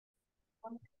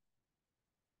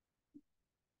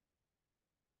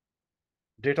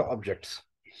Data objects.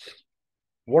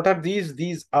 What are these?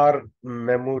 These are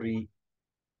memory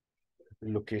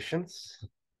locations.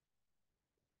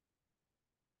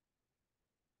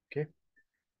 Okay,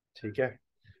 ठीक है.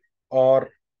 Or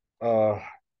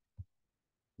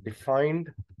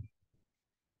defined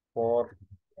for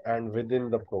and within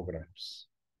the programs.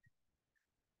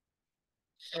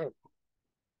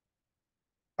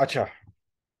 अच्छा,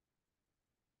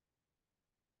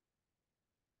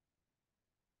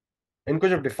 इनको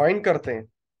जब define करते हैं,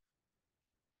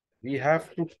 we have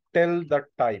to tell the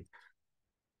type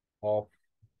of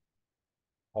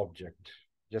object.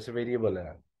 जैसे variable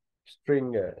है,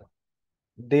 स्ट्रिंग है,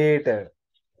 डेट है.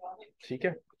 ठीक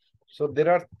है. So there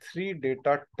are three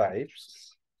data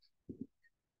types.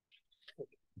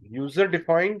 User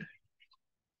defined,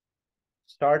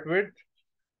 start with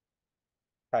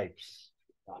types.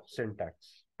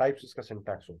 Syntax. Types इसका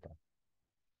syntax होता है.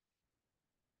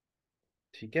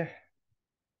 ठीक है.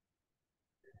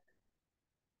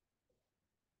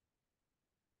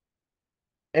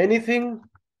 Anything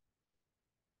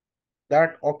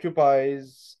that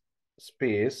occupies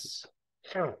space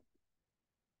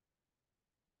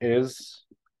is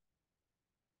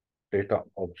data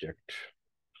object.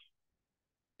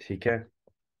 ठीक है.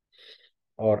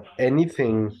 और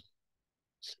anything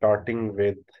starting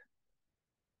with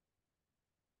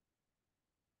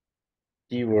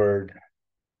keyword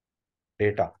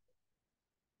data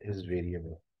is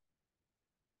variable.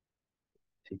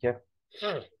 ठीक है.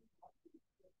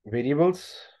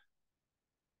 Variables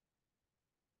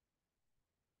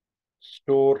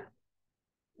store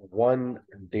one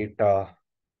data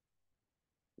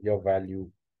या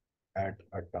value at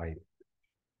a time.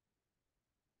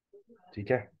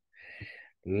 ठीक है.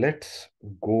 Let's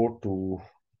go to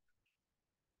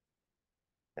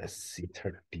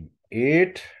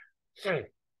SC38.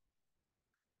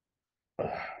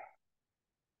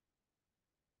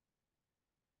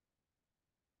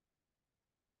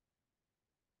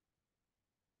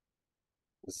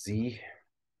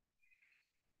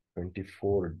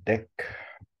 Z24 deck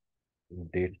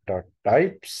data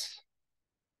types.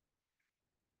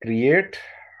 Create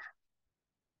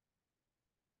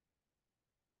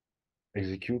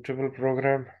executable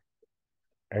program.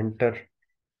 Enter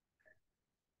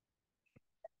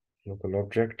local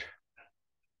object.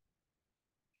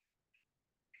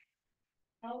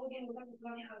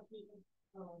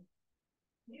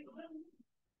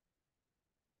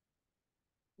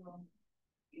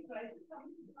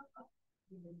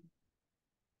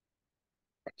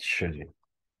 अच्छा जी.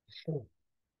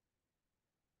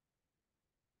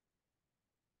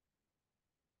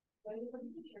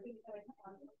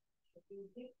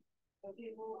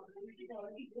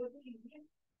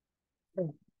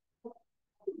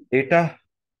 Data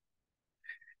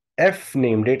f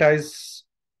name. Data is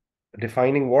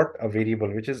defining what? A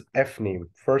variable, which is f name.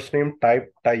 First name,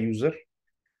 type, user,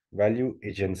 value,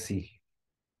 agency.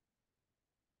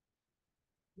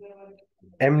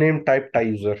 M name, type,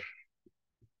 user.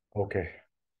 Okay.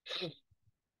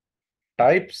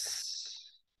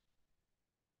 Types,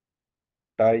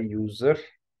 user.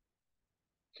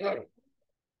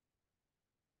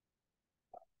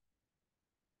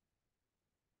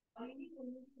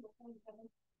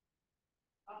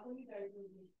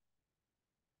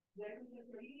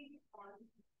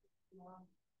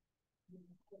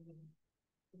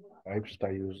 Types,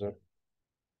 user,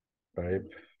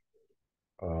 type,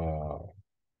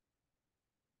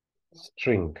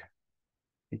 string.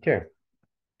 ठीक है.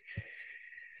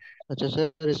 अच्छा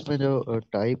sir, इसमें जो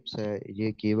types है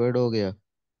ये keyword हो गया,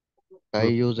 tie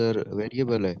user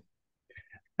variable है.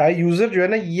 टाइप यूजर जो है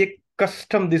ना, ये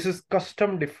custom, this is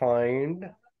custom defined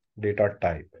data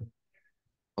type.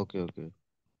 Okay okay.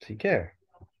 ठीक है.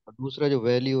 और दूसरा जो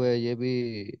वैल्यू है ये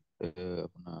भी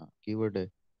अपना कीवर्ड है.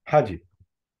 हाँ जी.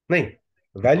 नहीं,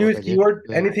 वैल्यू और इज एजेंट कीवर्ड.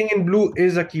 जो है. Anything in blue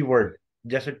is a keyword.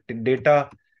 जैसे डेटा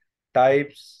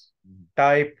टाइप्स,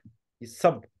 टाइप, ये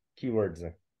सब कीवर्ड्स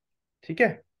हैं. ठीक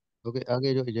है ओके,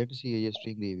 आगे जो एजेंसी है ये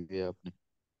स्ट्रिंग दी हुई है आपने.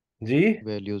 जी.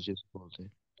 वैल्यूज जिसको बोलते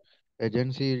हैं,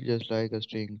 agency just like a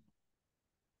string.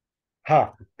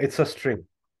 हाँ, इट्स अ स्ट्रिंग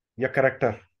या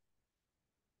करेक्टर.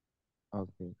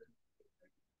 ओके.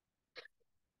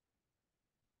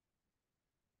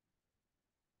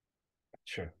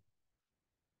 अच्छा.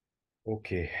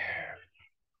 Okay.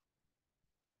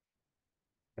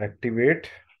 Activate,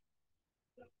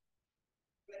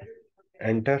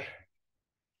 enter,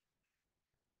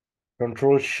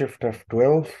 control shift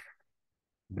F12,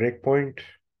 break point.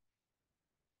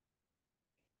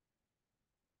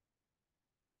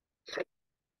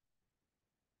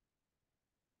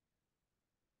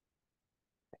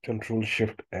 Control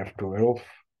Shift F12.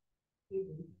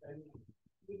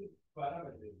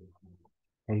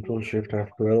 Control Shift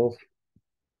F12.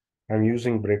 I'm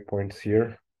using breakpoints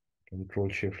here. Control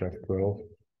Shift F12.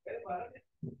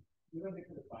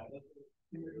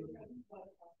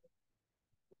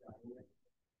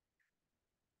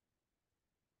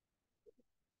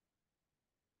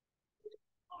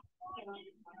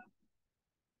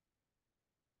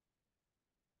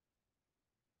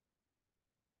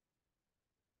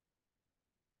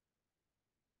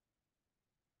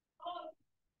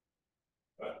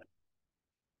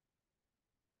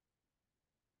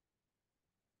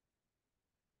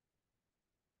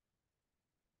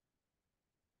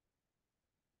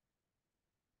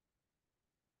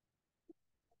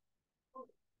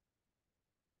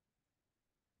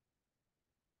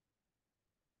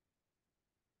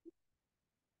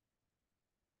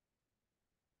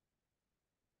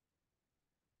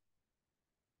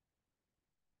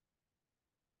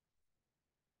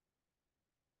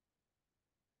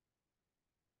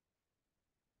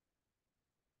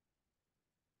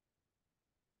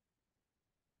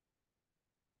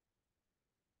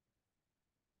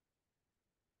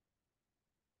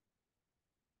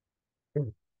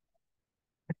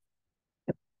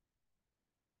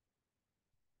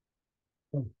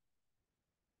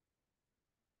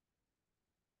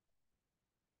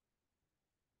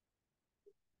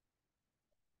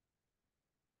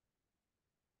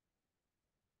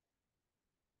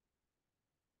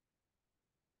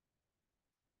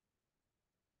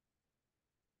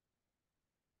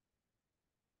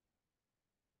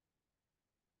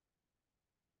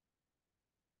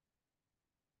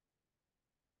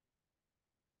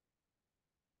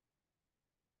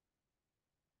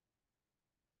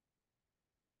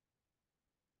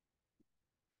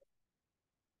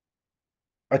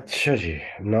 अच्छा जी.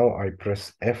 Now I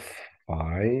press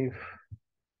F5.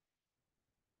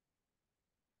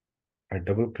 I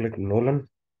double click Nolan.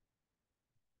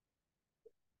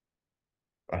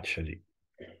 अच्छा जी.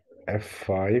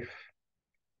 F5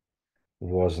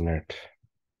 was net.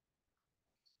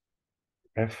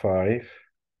 F5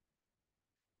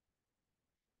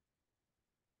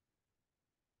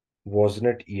 was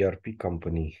net ERP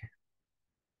company.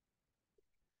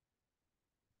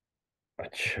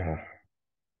 अच्छा.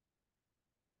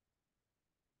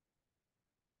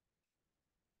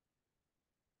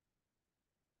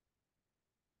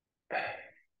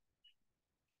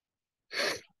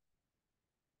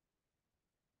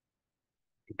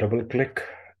 Double click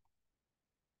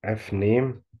F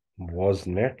name was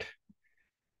net.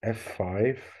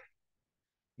 F5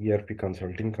 ERP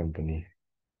consulting company.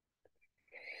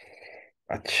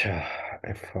 अच्छा.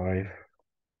 F5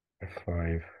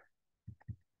 F5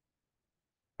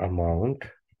 amount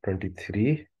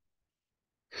 23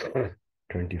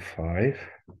 25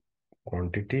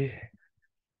 quantity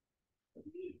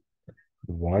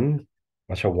 1.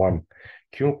 अच्छा 1.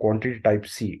 क्यों quantity type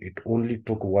C? It only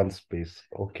took one space.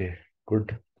 Okay,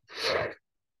 good.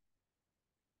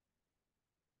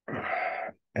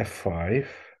 F5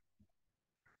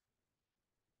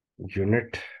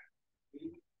 unit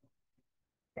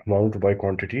amount by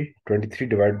quantity 23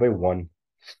 divided by 1.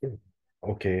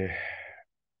 Okay.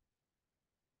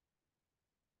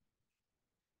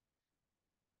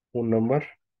 Phone number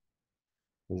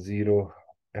 0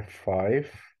 F5.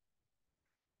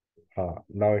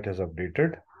 Now it has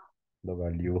updated the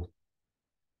value.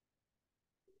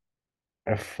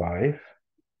 F5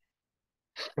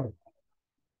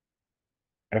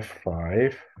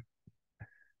 F5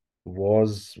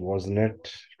 was net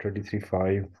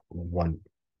 2351.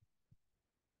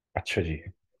 अच्छा जी.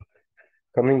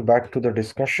 Coming back to the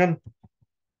discussion.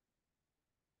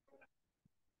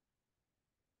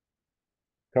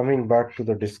 Coming back to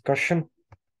the discussion.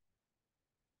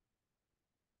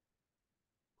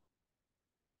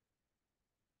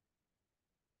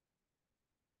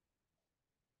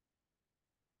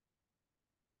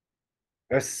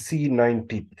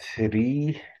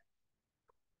 SC93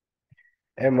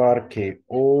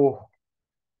 MRKO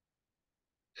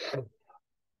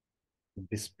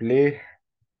display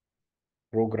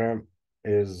program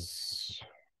is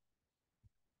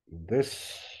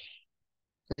this.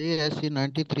 ये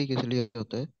SC93 किस लिए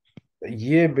होता है?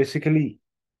 ये basically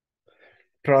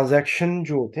transaction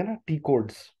जो होते हैं ना, टी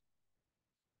कोड्स,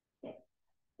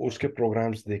 उसके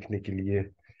प्रोग्राम्स देखने के लिए.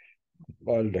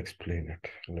 I'll explain it.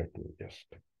 Let me just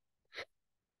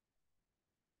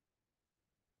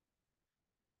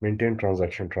maintain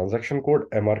transaction code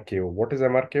MRKO. What is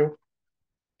MRKO?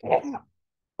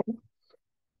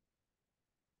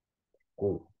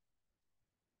 Oh,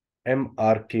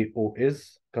 MRKO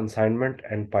is consignment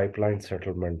and pipeline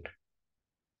settlement.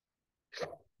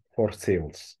 for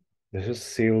sales. This is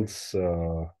sales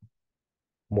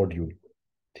module.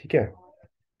 ठीक है?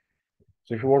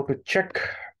 So if you want to check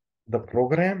the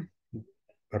program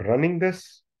running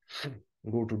this,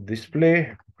 go to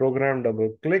display, program,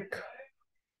 double click.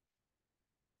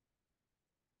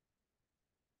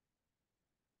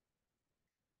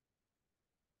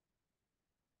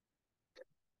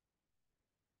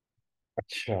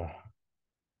 अच्छा,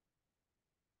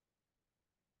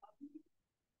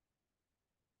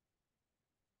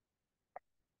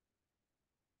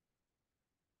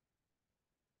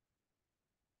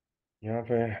 यहाँ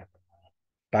पे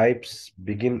types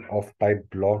begin of type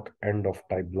block, end of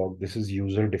type block. This is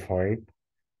user defined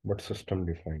but system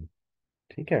defined.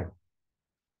 ठीक है?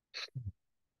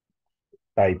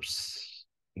 Types.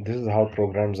 This is how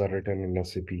programs are written in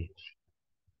SAP.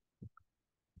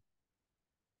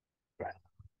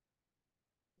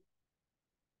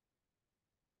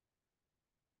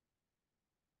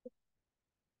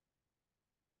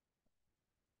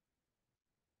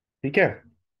 ठीक है?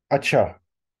 अच्छा,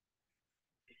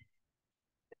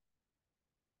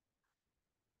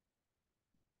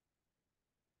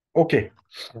 okay.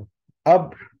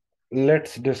 अब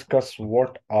let's discuss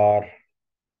what are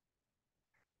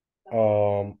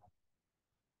um,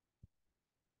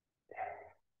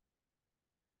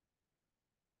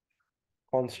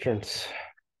 constants.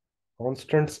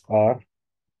 Constants are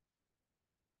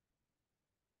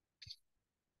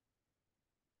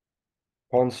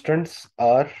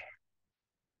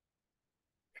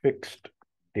fixed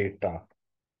data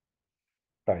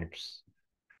types,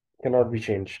 cannot be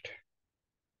changed.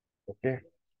 Okay,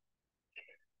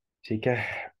 ठीक है.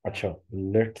 अच्छा,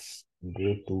 let's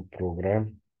go to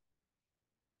program.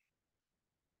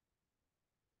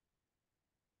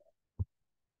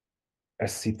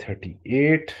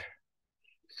 SC38,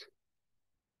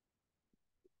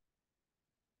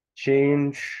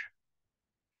 change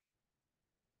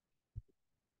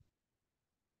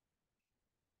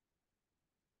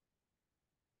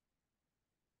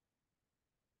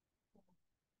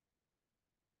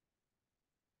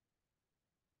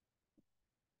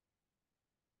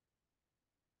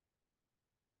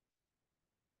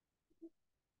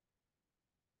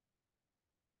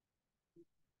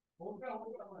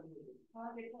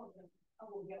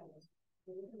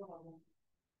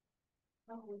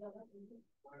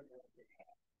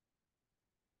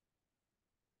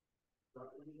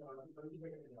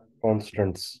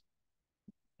constants.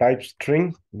 Type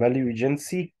string, value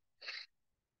agency,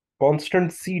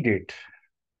 constant C date.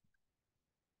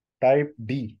 Type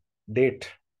D,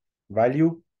 date,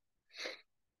 value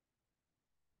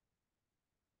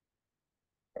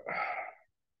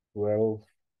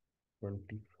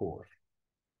 12/24.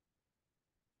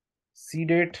 C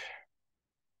date,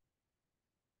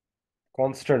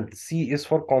 constant. C is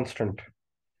for constant.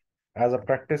 As a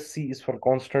practice, C is for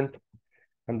constant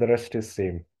and the rest is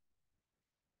same.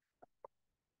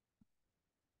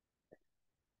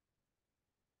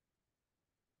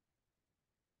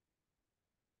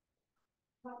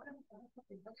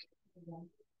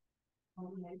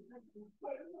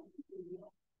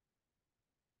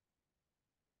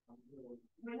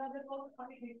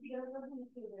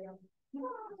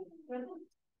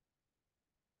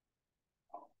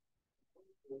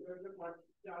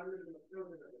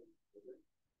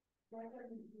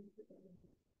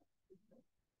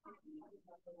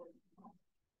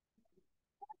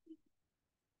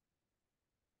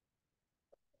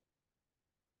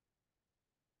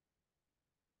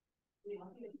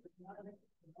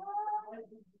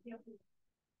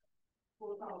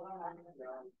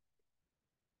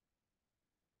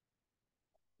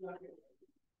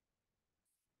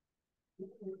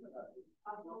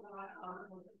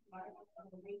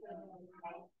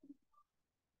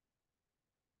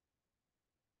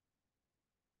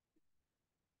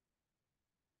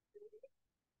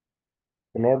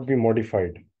 Cannot be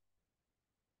modified.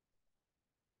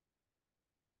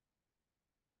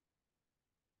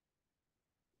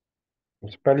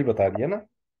 मुझे पहले ही बता दिया ना.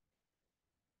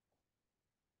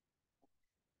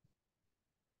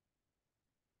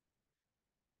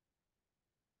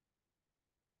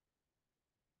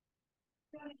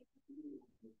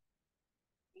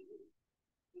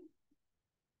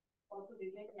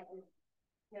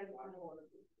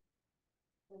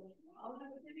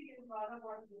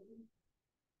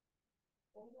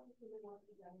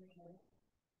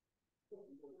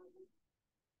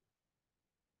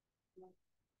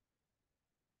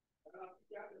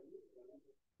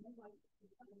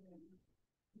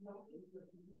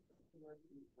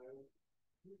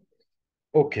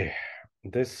 Okay,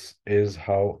 this is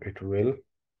how it will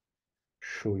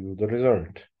show you the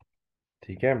result.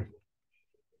 ठीक है?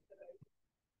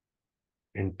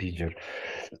 Integer.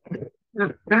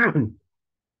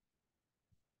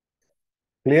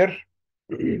 Clear?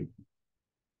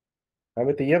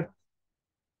 हमें तैयार।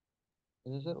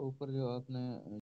 जैसे सर ऊपर जो आपने